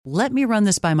"Let me run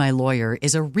this by my lawyer"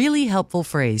 is a really helpful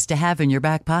phrase to have in your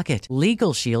back pocket.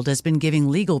 Legal Shield has been giving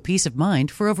legal peace of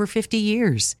mind for over 50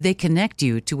 years. They connect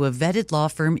you to a vetted law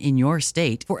firm in your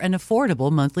state for an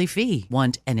affordable monthly fee.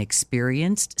 Want an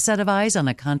experienced set of eyes on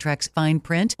a contract's fine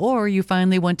print? Or you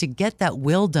finally want to get that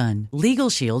will done?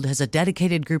 Legal Shield has a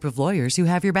dedicated group of lawyers who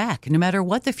have your back, no matter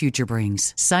what the future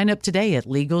brings. Sign up today at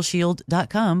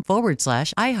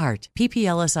LegalShield.com/iHeart.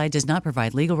 PPLSI does not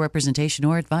provide legal representation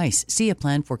or advice. See a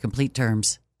plan for complete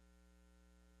terms.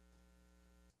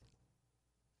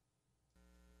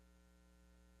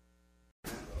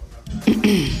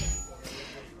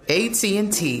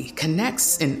 AT&T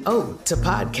connects an ode to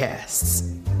podcasts.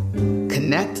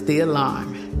 Connect the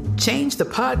alarm. Change the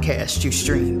podcast you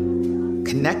stream.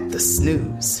 Connect the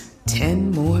snooze.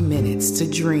 10 more minutes to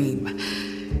dream.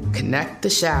 Connect the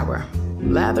shower.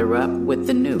 Lather up with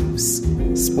the news.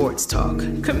 Sports talk,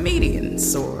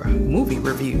 comedians, or movie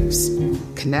reviews.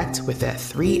 Connect with that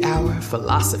 3-hour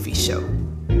philosophy show.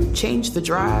 Change the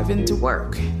drive into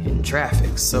work in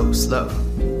traffic so slow.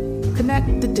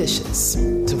 Connect the dishes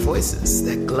to voices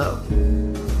that glow.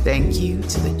 Thank you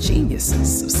to the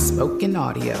geniuses of spoken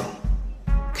audio.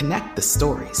 Connect the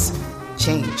stories.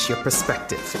 Change your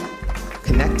perspective.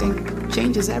 Connecting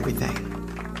changes everything.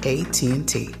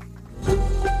 AT&T.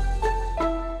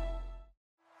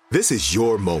 This is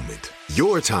your moment,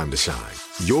 your time to shine,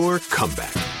 your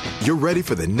comeback. You're ready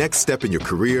for the next step in your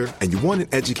career, and you want an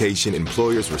education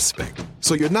employers respect.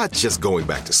 So you're not just going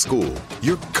back to school,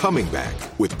 you're coming back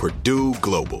with Purdue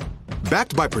Global.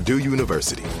 Backed by Purdue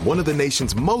University, one of the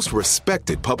nation's most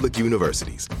respected public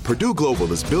universities, Purdue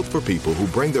Global is built for people who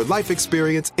bring their life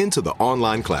experience into the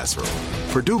online classroom.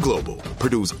 Purdue Global,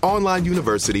 Purdue's online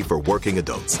university for working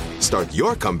adults. Start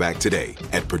your comeback today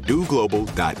at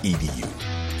purdueglobal.edu.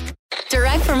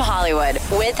 Direct from Hollywood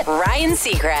with Ryan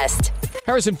Seacrest.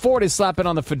 Harrison Ford is slapping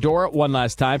on the fedora one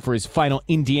last time for his final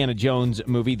Indiana Jones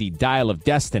movie, The Dial of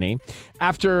Destiny.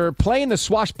 After playing the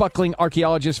swashbuckling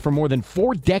archaeologist for more than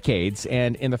 4 decades,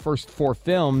 and in the first 4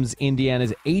 films,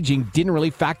 Indiana's aging didn't really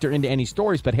factor into any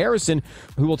stories, but Harrison,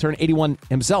 who will turn 81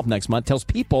 himself next month, tells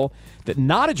people that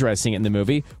not addressing it in the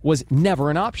movie was never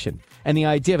an option. And the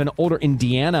idea of an older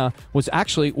Indiana was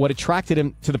actually what attracted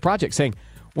him to the project, saying,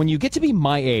 "When you get to be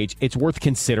my age, it's worth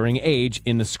considering age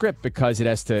in the script because it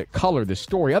has to color the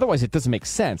story. Otherwise, it doesn't make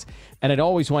sense." And I'd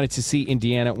always wanted to see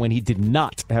Indiana when he did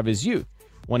not have his youth,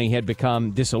 when he had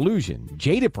become disillusioned,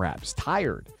 jaded perhaps,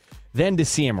 tired. Then to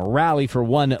see him rally for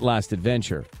one last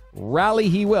adventure. Rally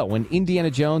he will when Indiana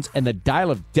Jones and the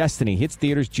Dial of Destiny hits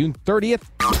theaters June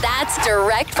 30th. That's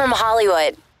direct from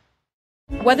Hollywood.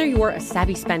 Whether you're a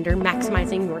savvy spender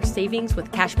maximizing your savings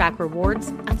with cashback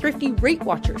rewards, a thrifty rate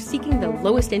watcher seeking the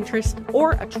lowest interest,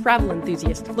 or a travel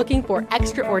enthusiast looking for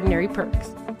extraordinary perks,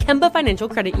 Kemba Financial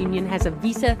Credit Union has a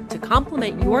visa to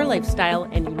complement your lifestyle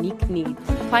and unique needs.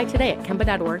 Apply today at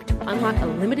Kemba.org to unlock a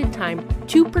limited time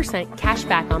 2% cash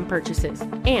back on purchases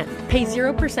and pay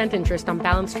 0% interest on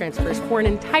balance transfers for an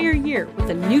entire year with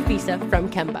a new visa from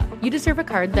Kemba. You deserve a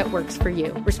card that works for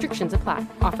you. Restrictions apply.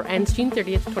 Offer ends June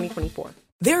 30th, 2024.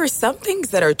 There are some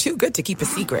things that are too good to keep a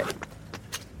secret.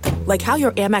 Like how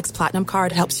your Amex Platinum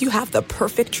card helps you have the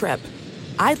perfect trip.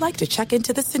 I'd like to check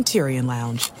into the Centurion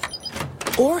Lounge.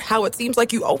 Or how it seems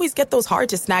like you always get those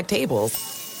hard-to-snag tables.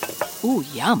 Ooh,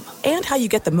 yum. And how you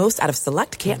get the most out of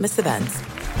select can't-miss events.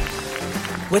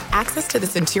 With access to the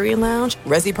Centurion Lounge,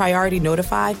 Resi Priority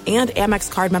Notify, and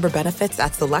Amex card member benefits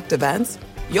at select events,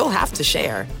 you'll have to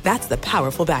share. That's the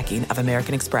powerful backing of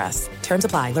American Express. Terms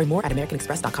apply. Learn more at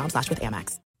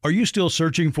americanexpress.com/withAmex. Are you still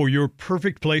searching for your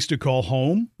perfect place to call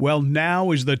home? Well, now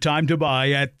is the time to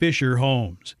buy at Fisher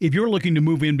Homes. If you're looking to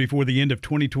move in before the end of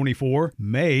 2024,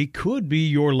 May could be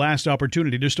your last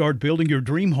opportunity to start building your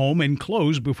dream home and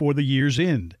close before the year's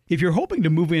end. If you're hoping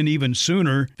to move in even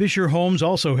sooner, Fisher Homes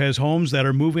also has homes that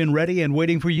are move-in ready and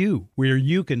waiting for you, where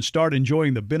you can start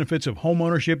enjoying the benefits of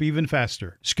homeownership even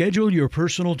faster. Schedule your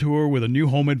personal tour with a new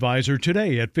home advisor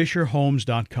today at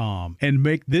FisherHomes.com and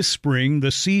make this spring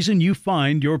the season you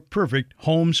find your perfect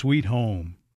home sweet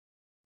home.